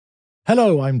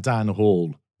Hello, I'm Dan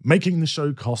Hall. Making the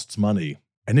show costs money.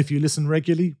 And if you listen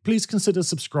regularly, please consider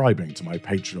subscribing to my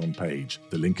Patreon page.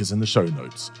 The link is in the show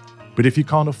notes. But if you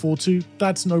can't afford to,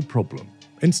 that's no problem.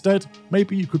 Instead,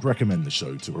 maybe you could recommend the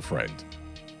show to a friend.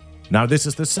 Now, this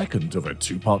is the second of a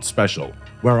two-part special,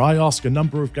 where I ask a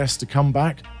number of guests to come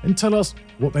back and tell us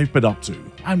what they've been up to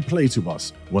and play to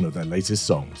us one of their latest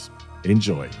songs.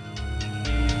 Enjoy.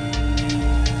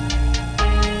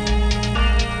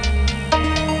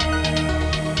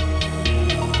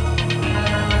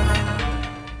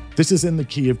 This is In the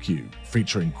Key of Q,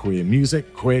 featuring queer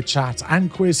music, queer chat,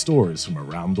 and queer stories from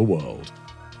around the world.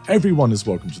 Everyone is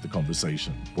welcome to the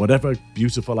conversation, whatever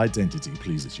beautiful identity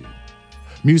pleases you.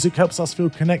 Music helps us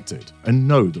feel connected and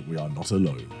know that we are not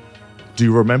alone.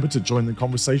 Do remember to join the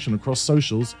conversation across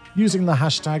socials using the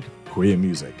hashtag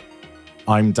 #QueerMusic.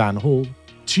 I'm Dan Hall.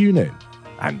 Tune in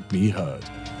and be heard.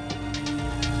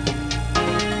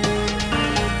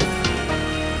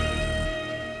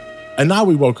 And now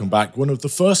we welcome back one of the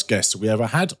first guests we ever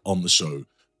had on the show,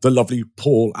 the lovely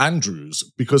Paul Andrews,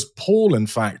 because Paul, in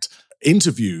fact,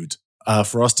 interviewed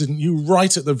for us, didn't you,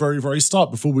 right at the very, very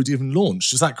start before we'd even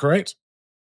launched. Is that correct?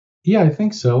 Yeah, I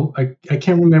think so. I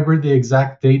can't remember the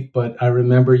exact date, but I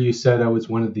remember you said I was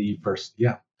one of the first.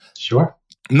 Yeah, sure.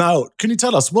 Now, can you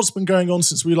tell us what's been going on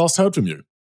since we last heard from you?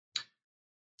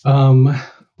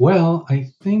 Well, I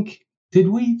think, did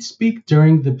we speak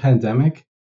during the pandemic?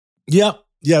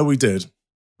 Yeah, we did.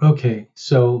 Okay,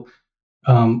 so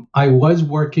I was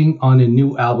working on a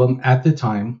new album at the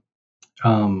time,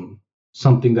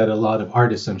 something that a lot of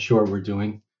artists, I'm sure, were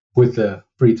doing with the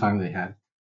free time they had.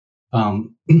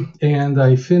 And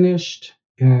I finished,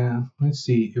 let's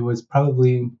see, it was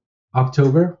probably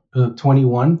October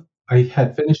 21. I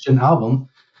had finished an album,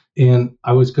 and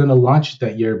I was going to launch it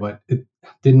that year, but it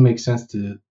didn't make sense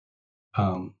to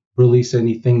release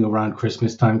anything around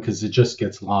Christmas time because it just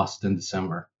gets lost in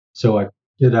December. So I put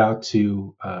it out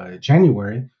to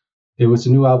January. It was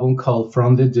a new album called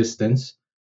From the Distance.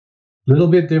 A little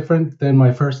bit different than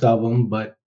my first album,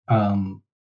 but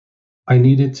I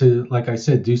needed to, like I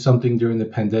said, do something during the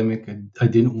pandemic. I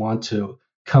didn't want to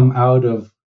come out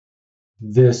of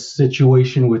this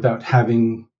situation without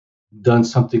having done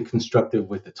something constructive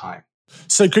with the time.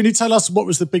 So can you tell us what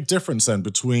was the big difference then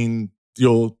between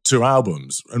your two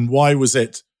albums, and why was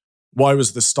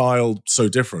the style so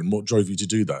different? What drove you to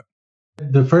do that?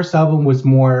 The first album was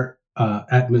more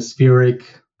atmospheric,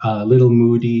 a little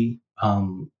moody,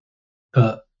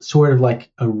 sort of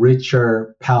like a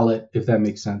richer palette, if that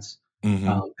makes sense.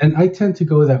 Mm-hmm. And I tend to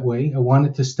go that way. I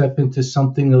wanted to step into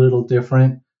something a little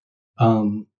different.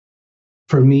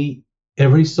 For me,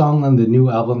 every song on the new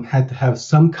album had to have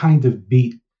some kind of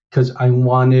beat because I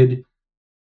wanted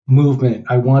movement.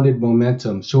 I wanted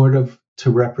momentum, sort of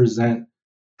to represent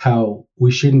how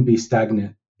we shouldn't be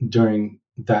stagnant during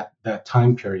that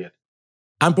time period.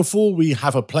 And before we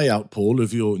have a play out, Paul,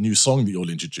 of your new song that you'll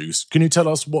introduce, can you tell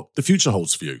us what the future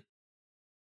holds for you?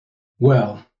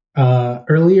 Well,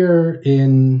 earlier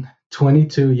in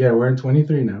 22, yeah, we're in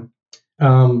 23 now.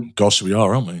 Gosh, we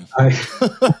are, aren't we?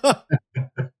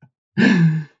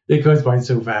 It goes by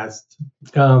so fast.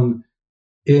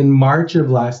 In March of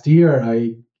last year,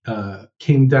 I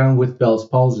came down with Bell's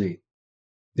palsy.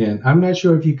 And I'm not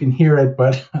sure if you can hear it,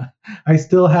 but I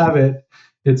still have it.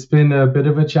 It's been a bit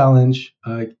of a challenge.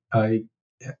 I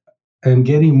am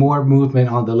getting more movement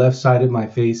on the left side of my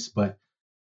face, but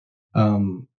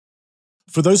for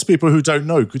those people who don't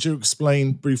know, could you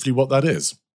explain briefly what that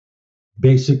is?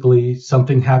 Basically,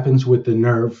 something happens with the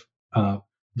nerve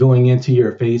going into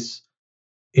your face,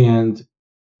 and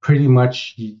pretty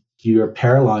much you're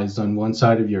paralyzed on one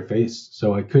side of your face.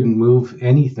 So I couldn't move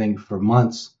anything for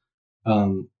months.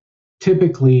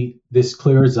 Typically, this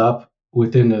clears up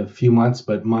within a few months,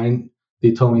 but mine,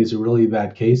 they told me, is a really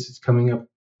bad case. It's coming up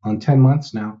on 10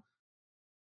 months now.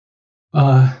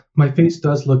 My face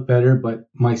does look better, but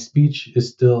my speech is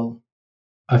still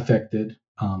affected.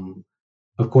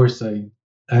 Of course, I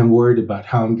am worried about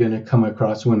how I'm going to come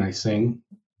across when I sing.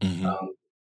 Mm-hmm.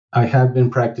 I have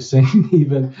been practicing,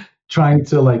 even trying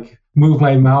to like move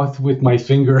my mouth with my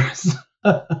fingers.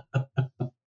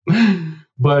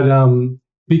 But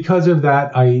because of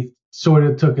that, I sort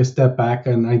of took a step back,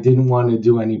 and I didn't want to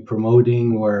do any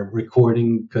promoting or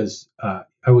recording because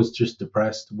I was just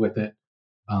depressed with it.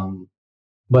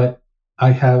 But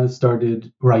I have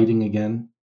started writing again,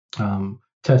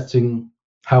 testing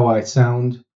how I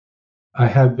sound. I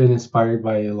have been inspired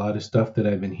by a lot of stuff that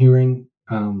I've been hearing.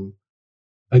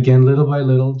 Again, little by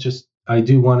little, just I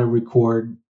do want to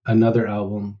record another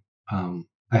album.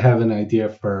 I have an idea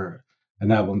for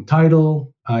an album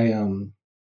title.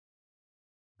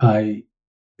 I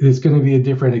it's going to be a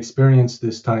different experience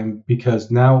this time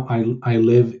because now I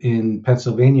live in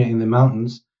Pennsylvania in the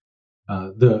mountains.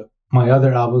 My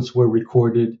other albums were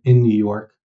recorded in New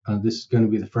York. This is going to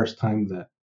be the first time that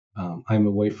I'm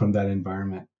away from that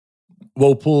environment.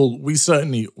 Well, Paul, we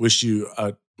certainly wish you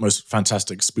a most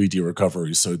fantastic speedy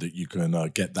recovery so that you can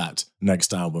get that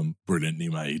next album brilliantly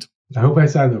made. I hope I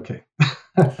sound okay.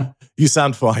 You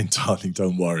sound fine, darling,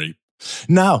 don't worry.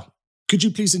 Now, could you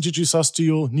please introduce us to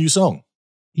your new song?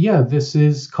 Yeah, this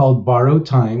is called Borrowed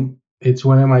Time. It's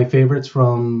one of my favorites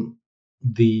from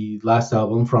the last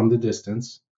album, From the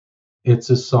Distance. It's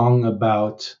a song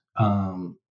about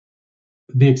the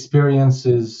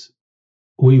experiences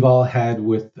we've all had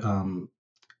with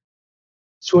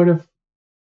sort of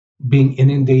being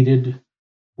inundated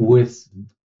with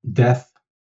death.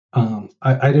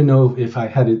 I don't know if I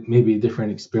had maybe a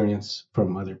different experience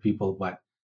from other people, but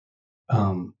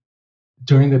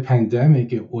during the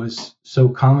pandemic, it was so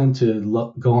common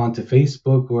to go onto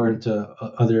Facebook or into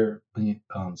other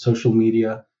social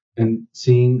media and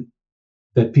seeing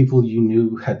that people you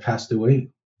knew had passed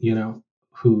away,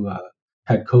 who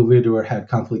had COVID or had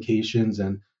complications.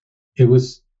 And it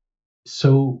was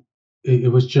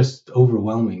it was just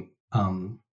overwhelming.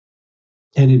 And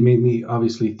it made me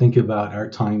obviously think about our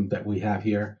time that we have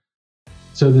here.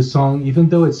 So the song, even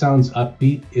though it sounds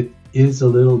upbeat, it is a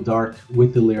little dark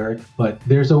with the lyric, but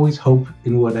there's always hope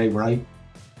in what I write.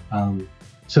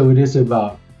 So it is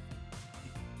about,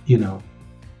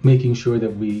 making sure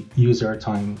that we use our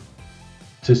time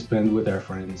to spend with our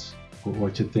friends or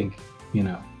to think,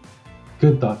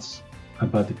 good thoughts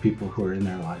about the people who are in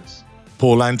our lives.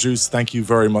 Paul Andrews, thank you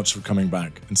very much for coming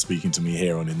back and speaking to me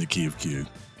here on In the Key of Q.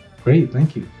 Great,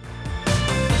 thank you.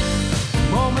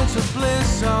 Moments of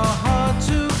bliss are hard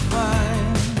to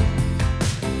find.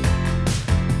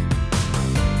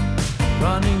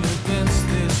 Running against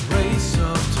this race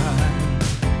of time.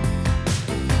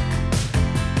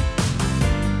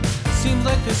 Seems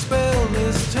like the spell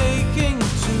is taking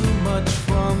too much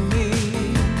from me.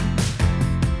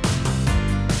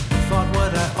 Thought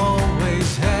what I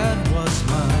always had was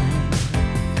mine.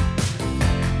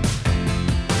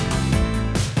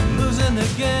 Losing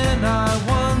again, I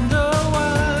wonder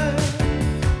why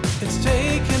it's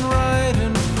taken right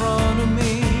in front of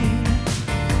me.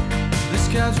 The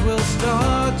scabs will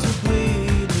start to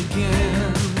bleed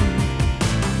again.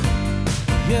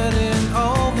 Yet in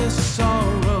all this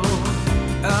sorrow,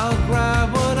 I'll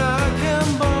grab what I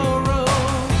can borrow.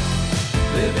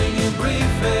 Living in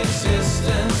brief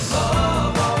existence.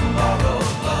 Love on borrowed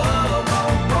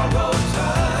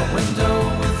time. A window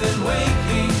within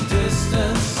waking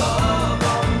distance. Love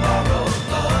on borrowed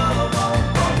time. Love on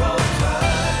borrowed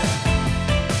time.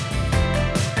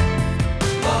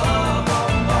 Love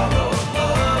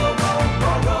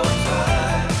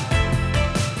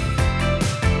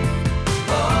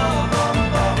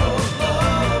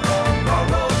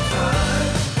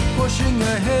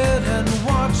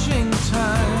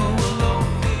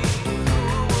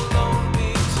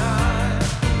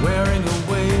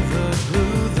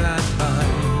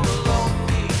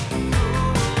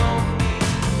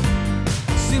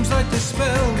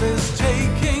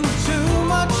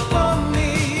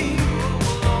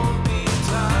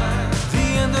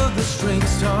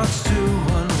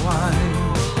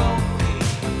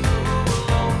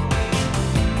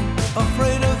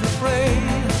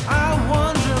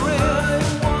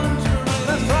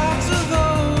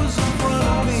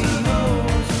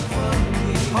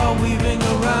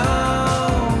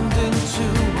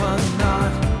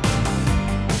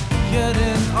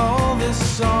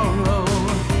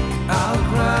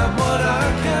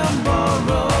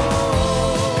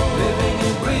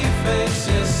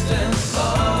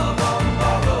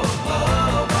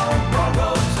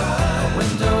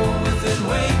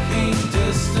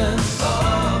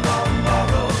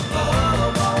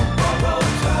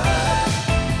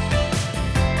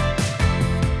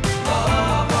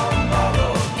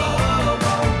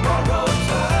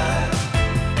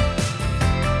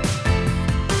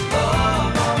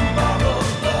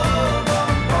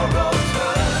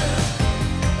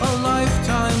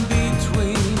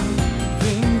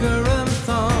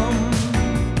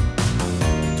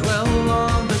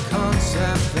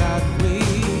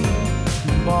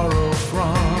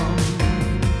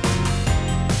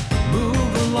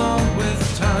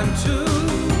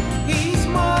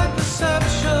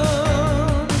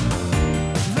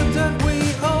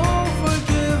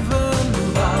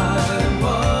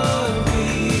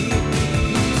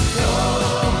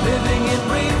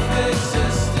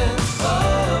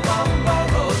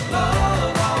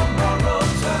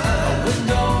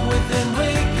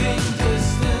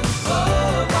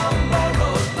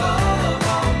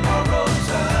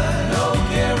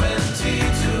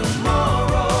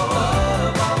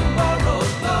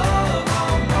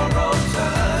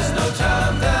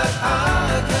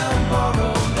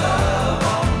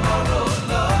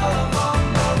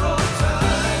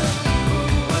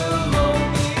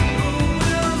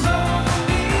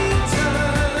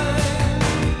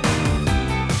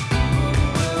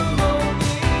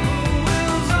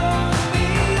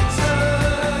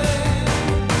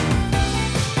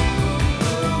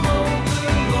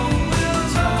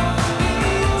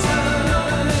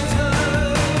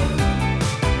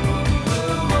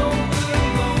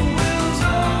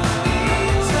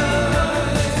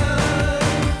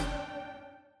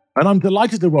And I'm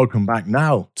delighted to welcome back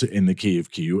now to In the Key of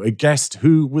Q, a guest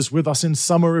who was with us in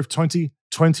summer of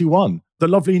 2021, the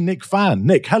lovely Nick Fan.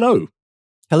 Nick, hello.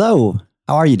 Hello.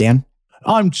 How are you, Dan?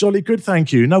 I'm jolly good,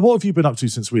 thank you. Now, what have you been up to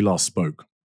since we last spoke?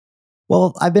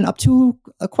 Well, I've been up to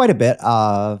quite a bit.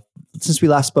 Since we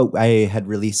last spoke, I had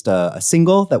released a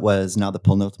single that was now the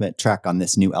penultimate track on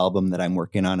this new album that I'm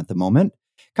working on at the moment.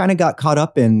 Kind of got caught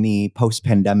up in the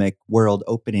post-pandemic world,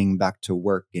 opening back to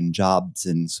work and jobs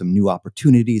and some new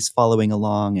opportunities following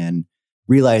along, and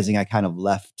realizing I kind of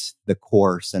left the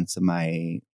core sense of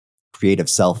my creative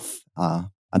self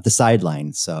at the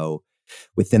sideline. So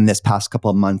within this past couple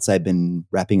of months, I've been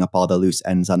wrapping up all the loose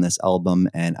ends on this album,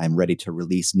 and I'm ready to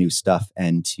release new stuff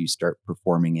and to start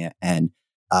performing it and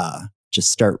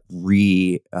just start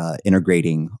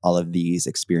integrating all of these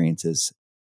experiences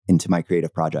into my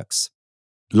creative projects.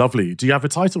 Lovely. Do you have a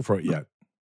title for it yet?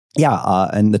 Yeah,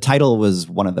 and the title was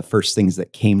one of the first things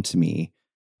that came to me,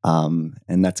 and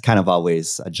that's kind of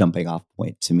always a jumping off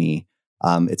point to me.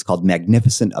 It's called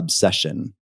Magnificent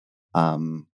Obsession.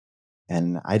 And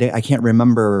I can't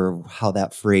remember how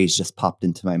that phrase just popped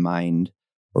into my mind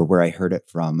or where I heard it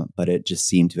from, but it just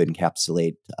seemed to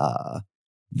encapsulate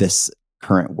this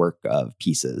current work of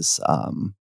pieces.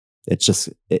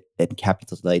 It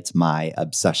encapsulates my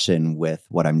obsession with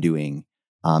what I'm doing.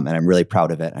 And I'm really proud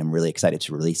of it. I'm really excited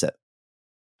to release it.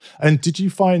 And did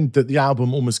you find that the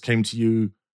album almost came to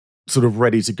you sort of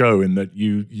ready to go, in that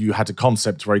you had a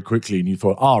concept very quickly and you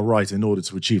thought, right, in order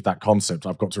to achieve that concept,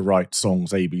 I've got to write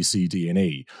songs A, B, C, D, and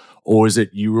E? Or is it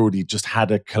you already just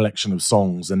had a collection of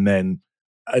songs and then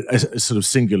a sort of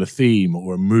singular theme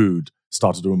or a mood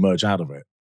started to emerge out of it?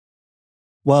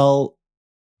 Well,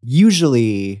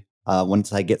 usually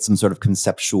once I get some sort of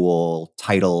conceptual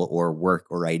title or work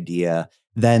or idea,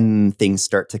 then things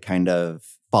start to kind of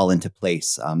fall into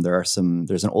place. There's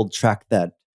an old track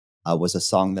that was a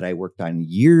song that I worked on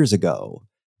years ago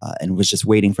and was just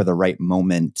waiting for the right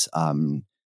moment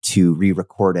to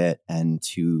re-record it and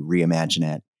to reimagine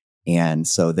it. And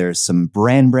so there's some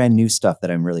brand new stuff that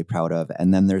I'm really proud of.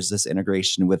 And then there's this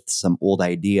integration with some old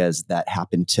ideas that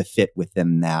happen to fit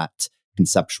within that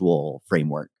conceptual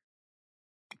framework.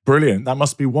 Brilliant. That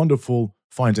must be wonderful,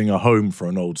 finding a home for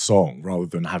an old song rather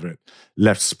than have it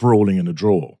left sprawling in a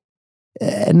drawer.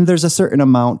 And there's a certain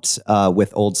amount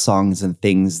with old songs and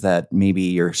things that maybe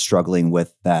you're struggling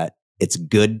with, that it's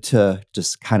good to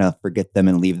just kind of forget them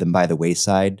and leave them by the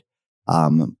wayside.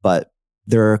 But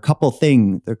there are a couple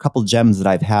gems that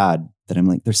I've had that I'm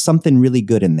like, there's something really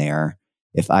good in there.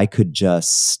 If I could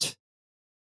just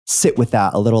sit with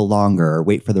that a little longer, or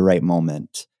wait for the right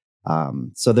moment.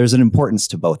 So there's an importance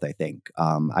to both, I think.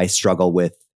 I struggle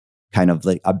with kind of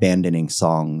like abandoning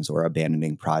songs or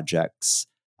abandoning projects.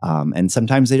 And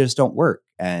sometimes they just don't work.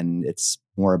 And it's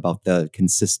more about the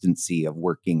consistency of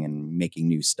working and making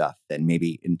new stuff than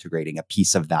maybe integrating a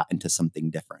piece of that into something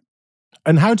different.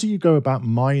 And how do you go about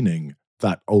mining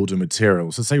that older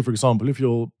material? So say, for example, if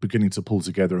you're beginning to pull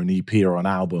together an EP or an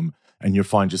album and you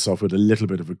find yourself at a little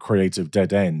bit of a creative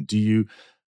dead end, do you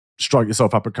strike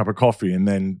yourself up a cup of coffee and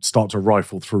then start to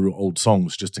rifle through old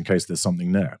songs just in case there's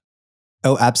something there?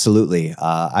 Oh, absolutely.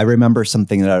 I remember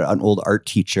something that an old art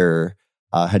teacher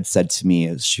had said to me.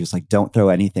 Is she was like, don't throw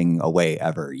anything away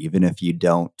ever, even if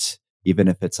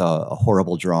it's a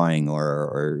horrible drawing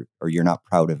or you're not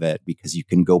proud of it, because you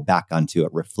can go back onto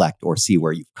it, reflect, or see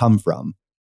where you've come from.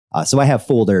 So I have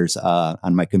folders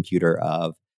on my computer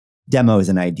of demos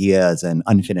and ideas and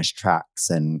unfinished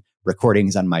tracks and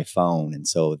recordings on my phone. And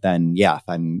so then,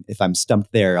 if I'm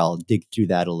stumped there, I'll dig through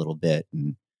that a little bit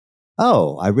and,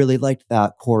 I really liked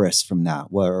that chorus from that,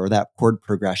 or that chord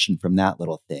progression from that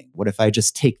little thing. What if I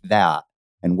just take that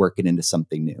and work it into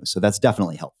something new? So that's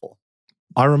definitely helpful.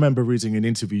 I remember reading an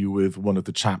interview with one of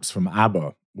the chaps from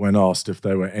ABBA when asked if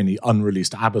there were any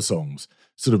unreleased ABBA songs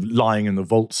sort of lying in the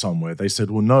vault somewhere. They said,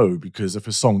 well, no, because if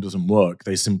a song doesn't work,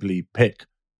 they simply pick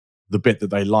the bit that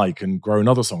they like and grow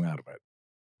another song out of it.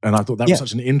 And I thought that was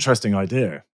such an interesting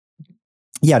idea.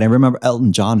 Yeah, and I remember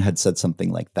Elton John had said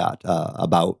something like that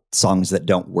about songs that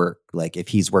don't work. Like if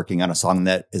he's working on a song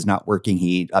that is not working,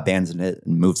 he abandons it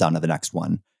and moves on to the next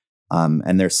one.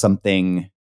 And there's something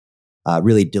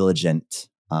really diligent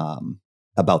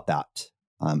about that.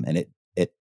 And it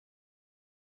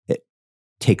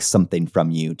takes something from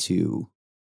you to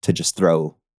just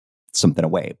throw something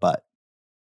away. But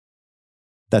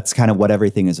that's kind of what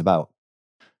everything is about.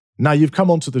 Now, you've come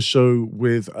onto the show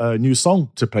with a new song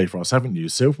to play for us, haven't you?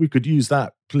 So if we could use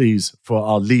that, please, for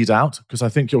our lead out, because I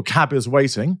think your cab is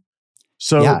waiting.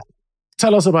 So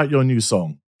tell us about your new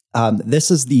song.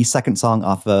 This is the second song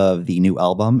off of the new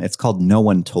album. It's called No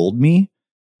One Told Me.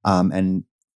 And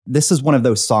this is one of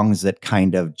those songs that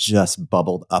kind of just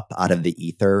bubbled up out of the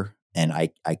ether, and I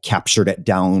captured it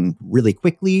down really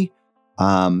quickly,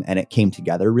 and it came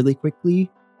together really quickly.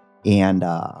 And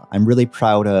I'm really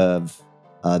proud of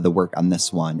the work on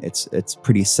this one. It's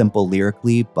pretty simple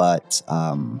lyrically, but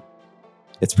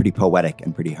it's pretty poetic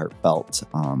and pretty heartfelt.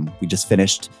 We just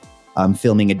finished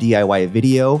filming a DIY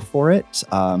video for it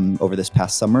over this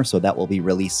past summer, so that will be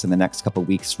released in the next couple of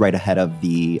weeks, right ahead of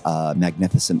the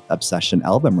Magnificent Obsession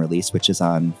album release, which is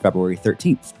on February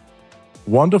 13th.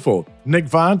 Wonderful. Nick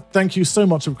Van, thank you so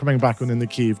much for coming back on In the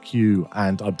Key of Q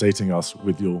and updating us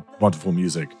with your wonderful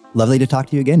music. Lovely to talk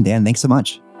to you again, Dan. Thanks so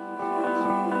much.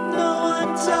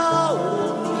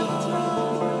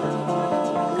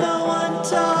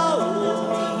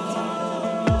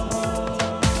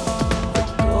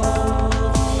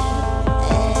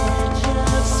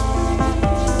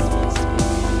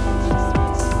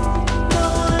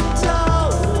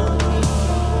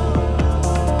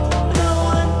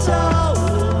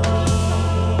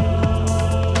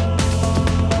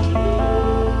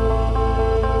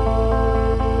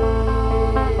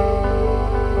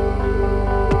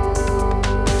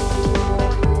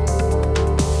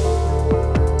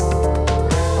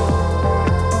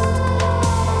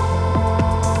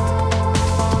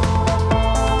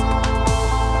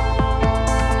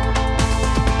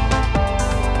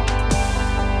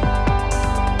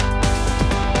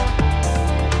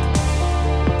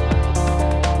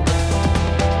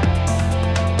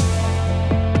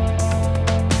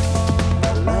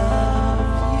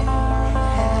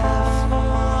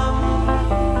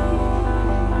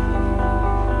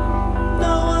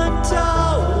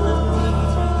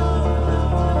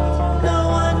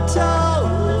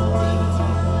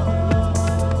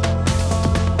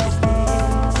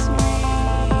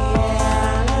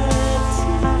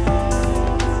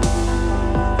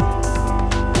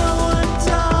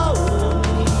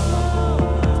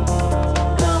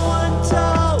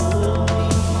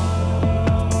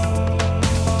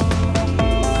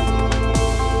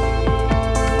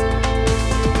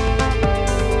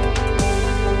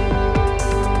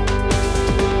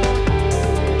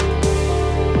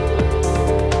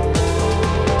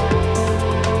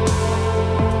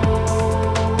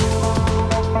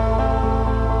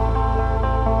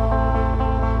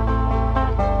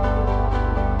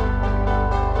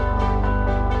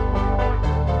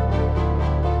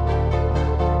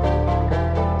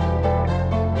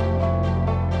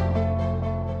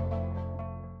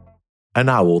 And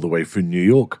now, all the way from New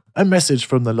York, a message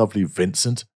from the lovely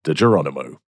Vincent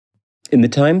DeGeronimo. In the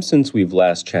time since we've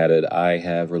last chatted, I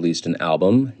have released an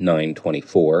album,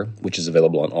 924, which is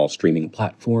available on all streaming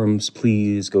platforms.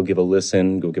 Please go give a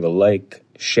listen, go give a like,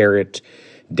 share it,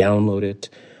 download it.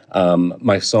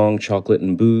 My song, Chocolate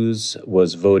and Booze,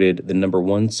 was voted the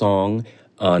 #1 song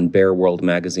on Bear World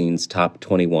Magazine's Top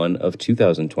 21 of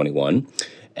 2021.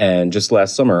 And just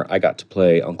last summer, I got to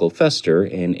play Uncle Fester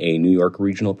in a New York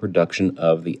regional production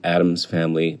of the Addams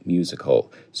Family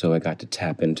musical. So I got to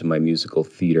tap into my musical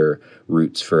theater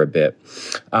roots for a bit.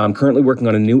 I'm currently working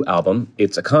on a new album.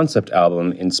 It's a concept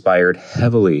album inspired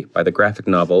heavily by the graphic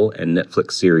novel and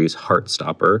Netflix series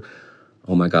Heartstopper.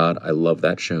 Oh my God, I love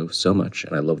that show so much,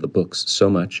 and I love the books so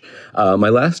much. My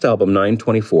last album,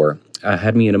 924,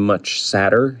 had me in a much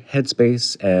sadder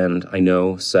headspace, and I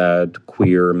know sad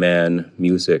queer man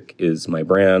music is my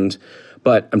brand,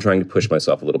 but I'm trying to push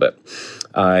myself a little bit.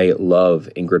 I love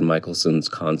Ingrid Michaelson's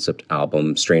concept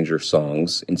album, Stranger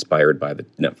Songs, inspired by the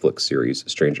Netflix series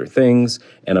Stranger Things,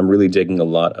 and I'm really digging a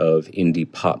lot of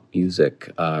indie pop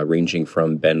music, ranging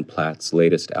from Ben Platt's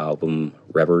latest album,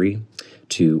 Reverie,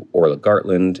 to Orla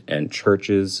Gartland and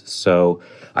Churches. So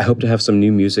I hope to have some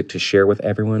new music to share with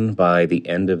everyone by the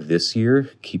end of this year.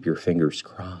 Keep your fingers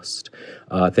crossed.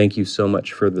 Thank you so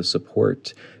much for the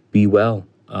support. Be well.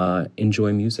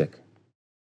 Enjoy music.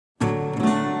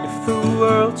 If the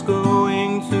world's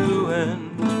going to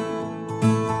end,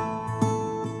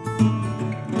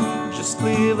 just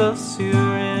leave us here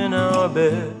in our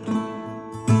bed.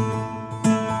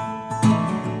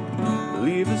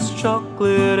 Leave us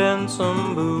chocolate and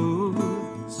some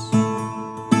booze.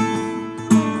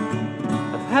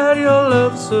 I've had your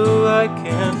love so I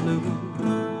can't lose.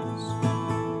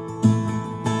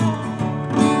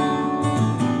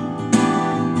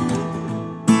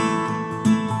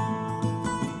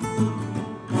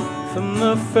 If I'm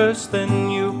the first, then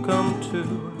you come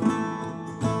too.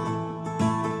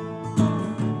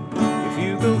 If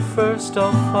you go first,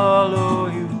 I'll follow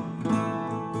you.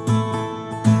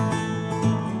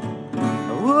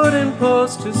 Wouldn't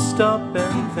pause to stop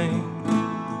and think.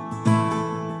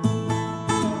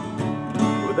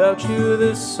 Without you,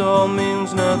 this all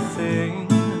means nothing.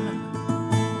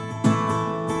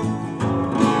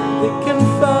 They can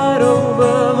fight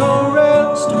over the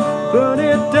rest, burn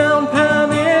it down,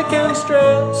 panic and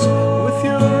stress. With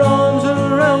your arms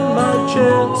around my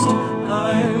chest,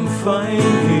 I'm fine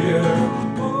here.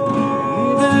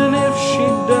 Even if she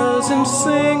doesn't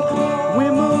sing, we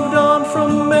moved on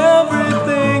from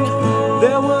everything.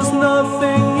 There was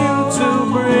nothing new to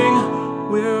bring.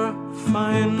 We're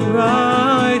fine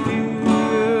right here.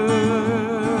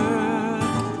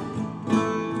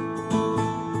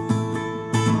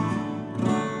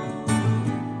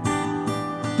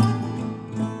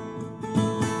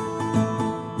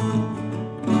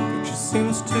 It just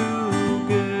seems to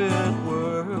get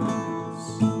worse.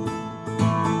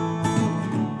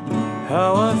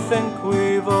 How I think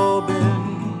we've all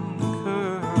been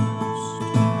cursed.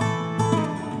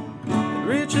 It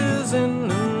reaches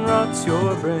in and rots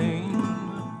your brain.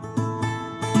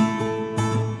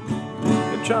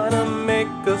 They're trying to make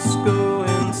us go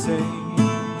insane.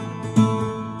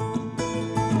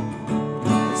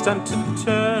 It's time to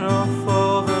turn off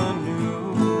all the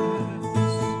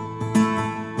news.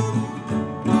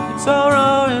 It's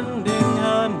our ending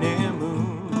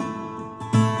honeymoon.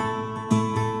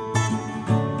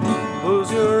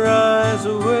 Close your eyes,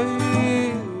 away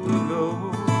we go.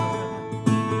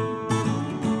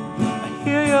 I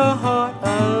hear your heart, I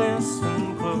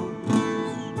listen close.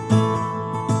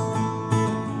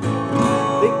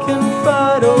 They can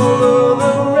fight over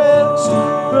the rest,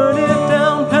 burn it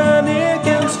down, panic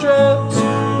and stress.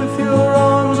 With your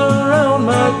arms around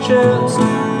my chest,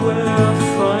 we're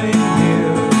fine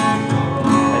here.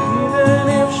 And even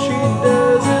if she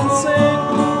doesn't sing,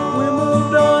 we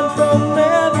moved on from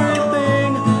everything.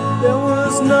 There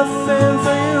was nothing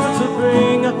for you to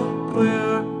bring.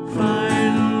 We're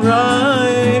fine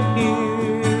right here.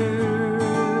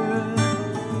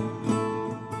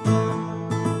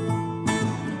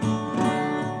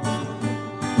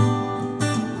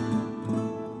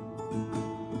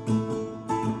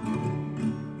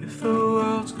 If the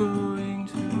world's going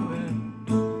to end,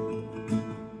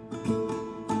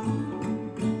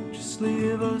 just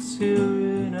leave us here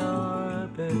in our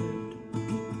bed.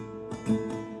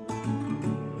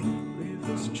 Leave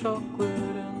us chocolate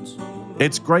and some.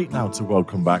 It's great now to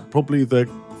welcome back probably the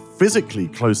physically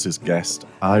closest guest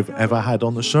I've ever had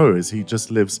on the show, as he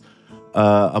just lives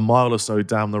a mile or so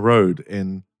down the road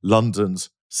in London's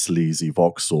sleazy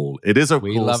Vauxhall. It is, of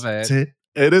We course, love it. Tin.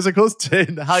 It is, of course,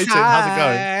 Tin. Hi, Tin. How's it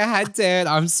going? Hi, Dan.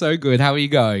 I'm so good. How are you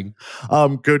going?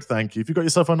 Good, thank you. Have you got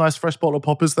yourself a nice fresh bottle of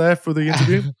poppers there for the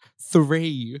interview?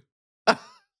 3.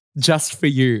 Just for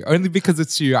you. Only because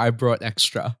it's you, I brought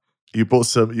extra. You bought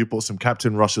some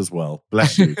Captain Rush as well.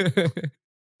 Bless you.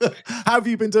 How have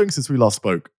you been doing since we last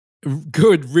spoke?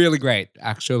 Good. Really great.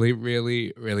 Actually,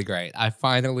 really, really great. I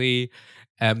finally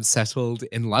am settled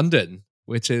in London,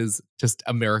 which is just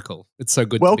a miracle. It's so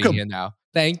good to Welcome. be here now.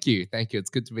 Thank you. Thank you. It's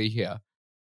good to be here.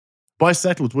 By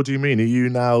settled, what do you mean? Are you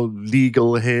now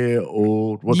legal here,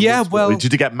 or what? Yeah, well-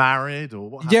 did you get married, or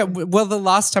what? Yeah, happened? well, the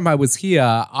last time I was here,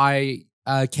 I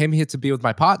came here to be with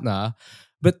my partner,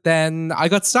 but then I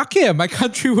got stuck here. My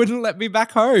country wouldn't let me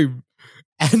back home.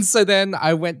 And so then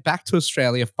I went back to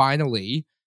Australia finally,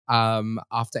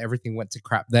 after everything went to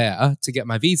crap there, to get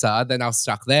my visa. Then I was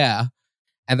stuck there.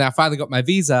 And then I finally got my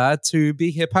visa to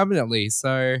be here permanently.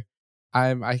 So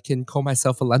I can call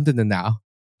myself a Londoner now.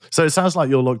 So it sounds like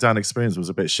your lockdown experience was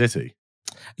a bit shitty.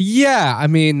 Yeah, I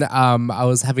mean, I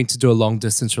was having to do a long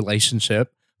distance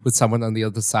relationship with someone on the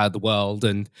other side of the world.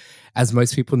 And as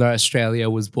most people know, Australia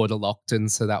was border locked.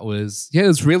 And so that was, it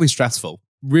was really stressful,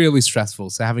 really stressful.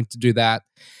 So having to do that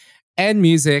and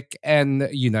music and,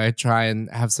 try and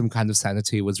have some kind of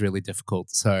sanity was really difficult.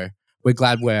 So we're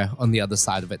glad we're on the other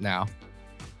side of it now.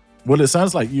 Well, it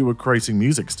sounds like you were creating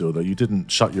music still, though. You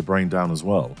didn't shut your brain down as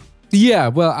well. Yeah,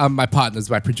 well, my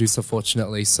partner's my producer,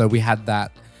 fortunately. So we had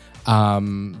that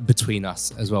between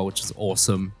us as well, which is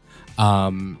awesome.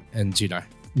 And,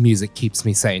 music keeps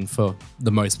me sane for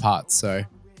the most part. So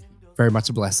very much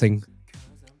a blessing.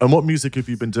 And what music have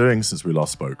you been doing since we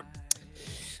last spoke?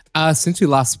 Since we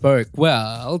last spoke,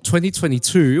 well,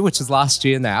 2022, which is last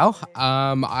year now,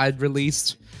 I'd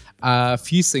released a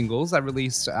few singles. I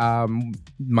released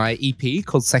my EP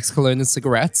called Sex, Cologne and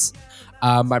Cigarettes.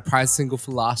 My prize single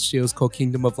for last year was called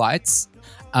Kingdom of Lights.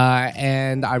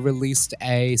 And I released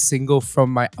a single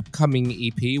from my upcoming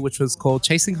EP, which was called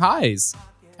Chasing Highs.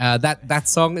 That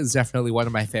song is definitely one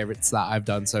of my favorites that I've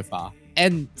done so far.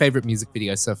 And favorite music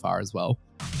video so far as well.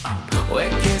 We're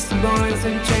kissing boys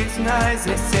and chasing eyes.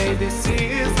 They say this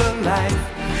is the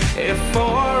life. If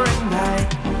for a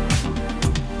night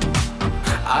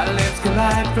our lips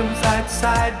collide from side to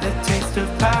side, the taste of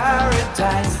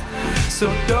paradise. So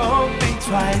don't think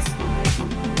twice.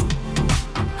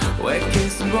 We're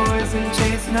kissing boys and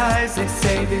chasing highs. They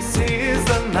say this is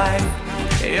the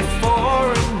life, if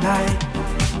for a night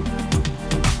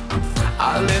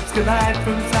our lips collide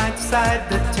from side to side.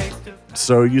 The taste of...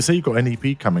 So you say you've got an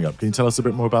EP coming up. Can you tell us a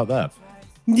bit more about that?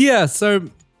 Yeah, so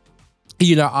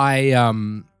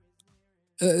I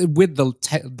with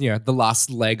the last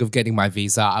leg of getting my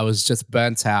visa, I was just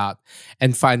burnt out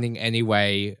and finding any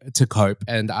way to cope,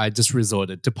 and I just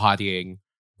resorted to partying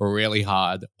really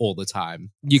hard all the time.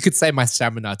 You could say my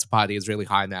stamina to party is really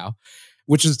high now,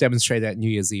 which was demonstrated at New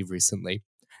Year's Eve recently.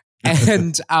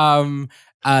 And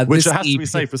which has to be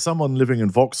said, for someone living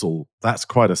in Vauxhall, that's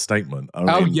quite a statement.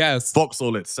 I mean, yes,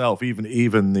 Vauxhall itself, even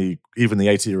the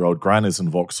 80-year-old grannies in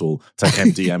Vauxhall take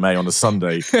MDMA on a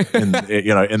Sunday in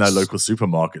their local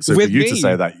supermarket. So for you to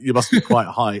say that, you must be quite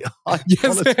high.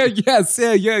 Yes,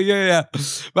 yeah.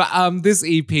 But this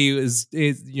EP is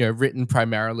written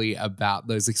primarily about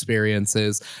those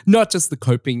experiences, not just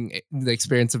the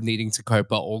experience of needing to cope,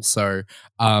 but also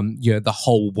the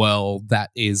whole world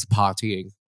that is partying.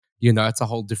 It's a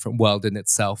whole different world in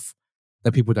itself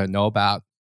that people don't know about.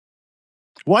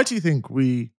 Why do you think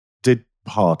we did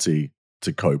party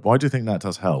to cope? Why do you think that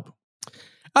does help?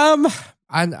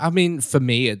 I mean, for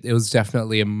me, it was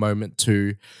definitely a moment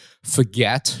to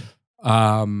forget.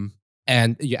 And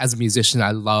as a musician,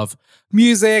 I love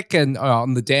music, and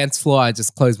on the dance floor, I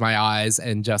just close my eyes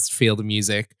and just feel the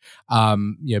music.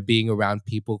 Being around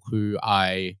people who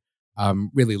I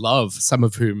really love, some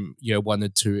of whom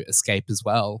wanted to escape as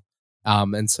well.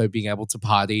 And so being able to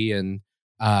party and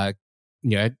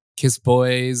kiss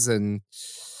boys and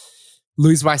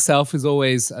lose myself is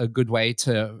always a good way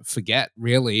to forget,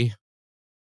 really.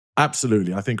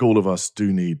 Absolutely. I think all of us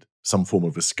do need some form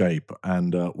of escape,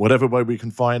 and whatever way we can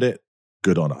find it,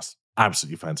 good on us.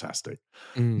 Absolutely fantastic.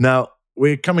 Now,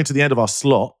 we're coming to the end of our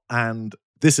slot, and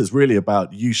this is really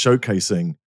about you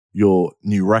showcasing your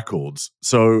new records.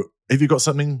 So have you got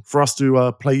something for us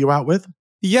to play you out with?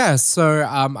 Yeah, so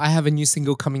I have a new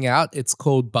single coming out. It's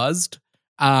called Buzzed,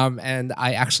 and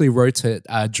I actually wrote it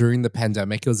during the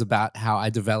pandemic. It was about how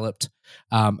I developed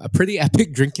a pretty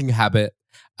epic drinking habit,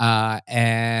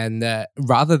 and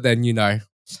rather than,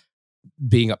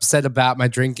 being upset about my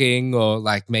drinking or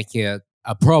like making it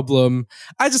a problem,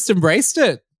 I just embraced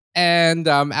it. And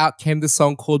out came this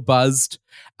song called Buzzed.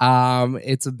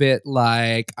 It's a bit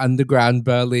like underground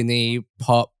Berlin-y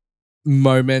pop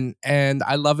moment, and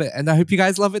I love it, and I hope you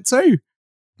guys love it too.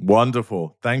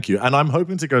 Wonderful. Thank you. And I'm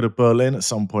hoping to go to Berlin at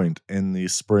some point in the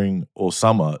spring or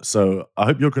summer. So I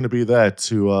hope you're going to be there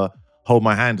to hold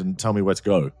my hand and tell me where to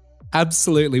go.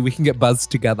 Absolutely. We can get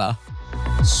buzzed together.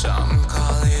 Some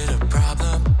call it a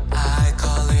problem, I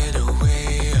call it a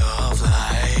way of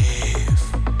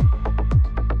life.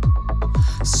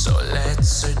 So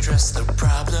let's address the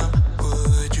problem.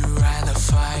 Would you rather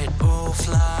fight or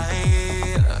fly?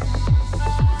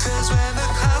 'Cause when the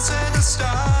clouds and the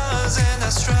stars and I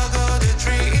struggle to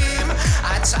dream,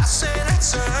 I toss and I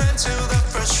turn till the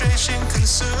frustration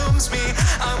consumes me.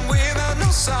 I'm without no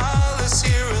solace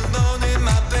here alone in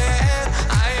my bed.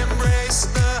 I embrace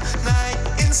the night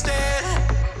instead,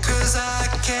 'cause I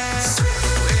can't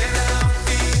without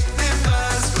feeling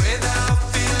buzzed, without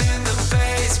feeling the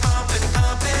bass pumping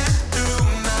through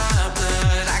my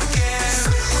blood. I can't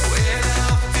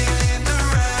without feeling the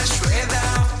rush,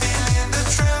 without feeling the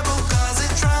trouble,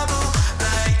 causing trouble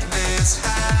like this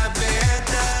habit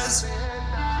does.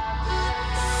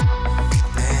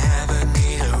 Never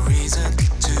need a reason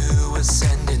to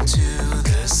ascend into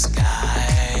the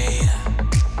sky.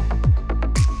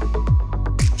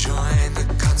 Join the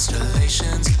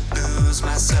constellations, lose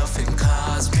myself in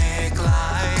cosmic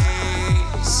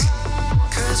lights.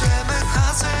 'Cause when the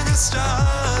clouds and the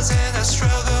stars and I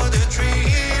struggle to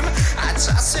dream, I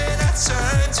toss and I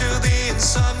turn till the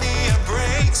insomnia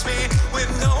breaks me. With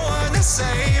no one to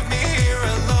save me here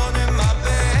alone in my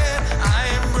bed, I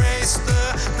embrace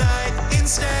the night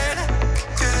instead.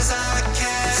 'Cause I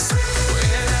can't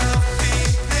without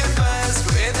feeling buzzed,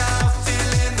 without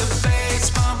feeling the bass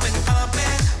pumping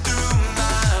through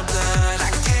my blood.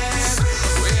 I can't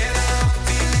without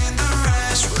feeling the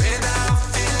rush, without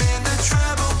feeling the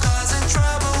trouble, causing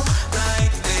trouble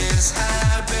like this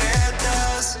habit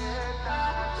does.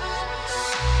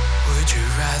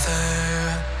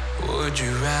 Would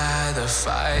you rather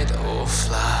fight or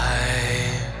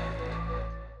fly?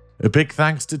 A big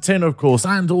thanks to Tin, of course,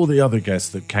 and all the other guests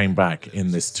that came back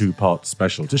in this two-part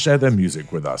special to share their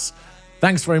music with us.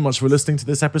 Thanks very much for listening to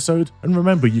this episode, and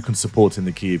remember you can support In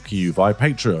the Key of Q via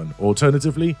Patreon, or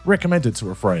alternatively, recommend it to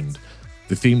a friend.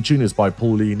 The theme tune is by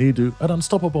Paul Lee Nidu at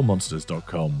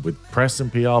unstoppablemonsters.com, with press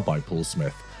and PR by Paul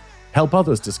Smith. Help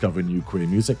others discover new queer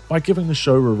music by giving the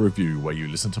show a review where you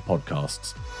listen to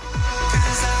podcasts.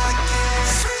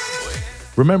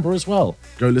 Remember as well,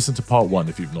 go listen to part 1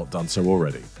 if you've not done so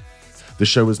already. The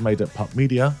show is made at Pup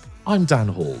Media. I'm Dan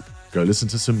Hall. Go listen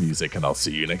to some music and I'll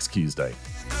see you next Tuesday.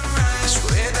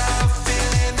 Without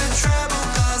feeling the trouble.